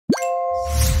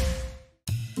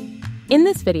In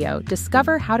this video,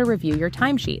 discover how to review your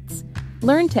timesheets.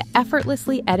 Learn to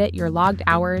effortlessly edit your logged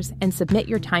hours and submit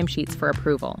your timesheets for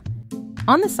approval.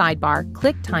 On the sidebar,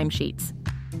 click Timesheets.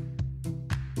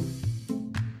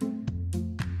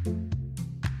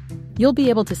 You'll be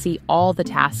able to see all the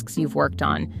tasks you've worked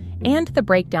on and the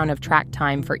breakdown of track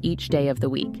time for each day of the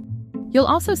week. You'll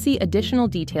also see additional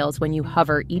details when you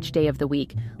hover each day of the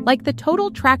week, like the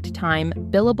total tracked time,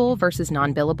 billable versus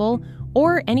non-billable,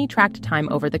 or any tracked time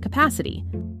over the capacity.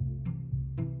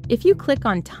 If you click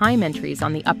on Time Entries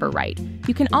on the upper right,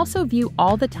 you can also view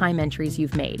all the time entries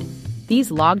you've made.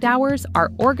 These logged hours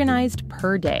are organized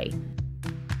per day.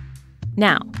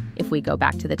 Now, if we go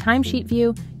back to the timesheet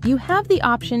view, you have the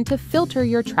option to filter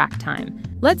your track time.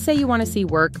 Let's say you want to see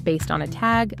work based on a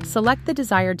tag, select the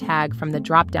desired tag from the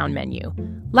drop-down menu,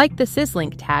 like the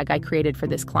syslink tag I created for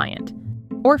this client.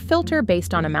 Or filter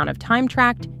based on amount of time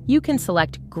tracked, you can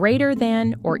select greater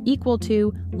than or equal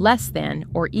to, less than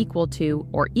or equal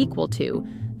to,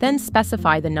 then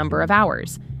specify the number of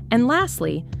hours. And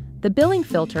lastly, the billing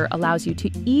filter allows you to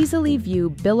easily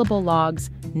view billable logs,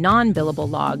 non-billable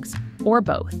logs, or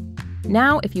both.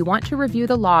 Now, if you want to review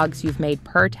the logs you've made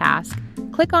per task,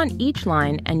 click on each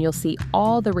line and you'll see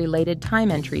all the related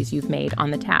time entries you've made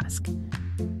on the task.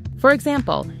 For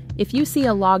example, if you see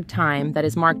a log time that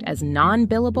is marked as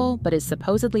non-billable but is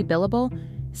supposedly billable,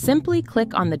 simply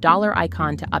click on the dollar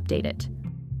icon to update it.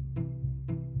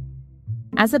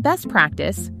 As a best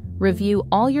practice, review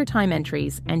all your time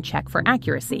entries and check for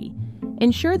accuracy.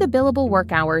 Ensure the billable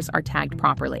work hours are tagged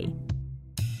properly.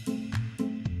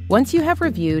 Once you have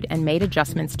reviewed and made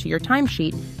adjustments to your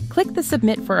timesheet, click the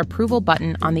Submit for Approval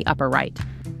button on the upper right.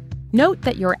 Note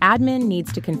that your admin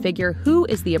needs to configure who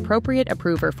is the appropriate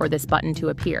approver for this button to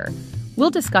appear. We'll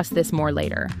discuss this more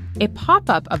later. A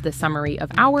pop-up of the summary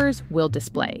of hours will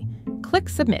display. Click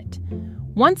Submit.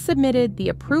 Once submitted, the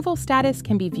approval status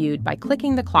can be viewed by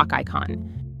clicking the clock icon.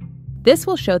 This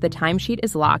will show the timesheet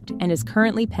is locked and is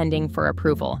currently pending for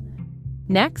approval.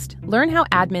 Next, learn how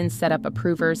admins set up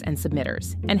approvers and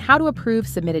submitters, and how to approve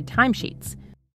submitted timesheets.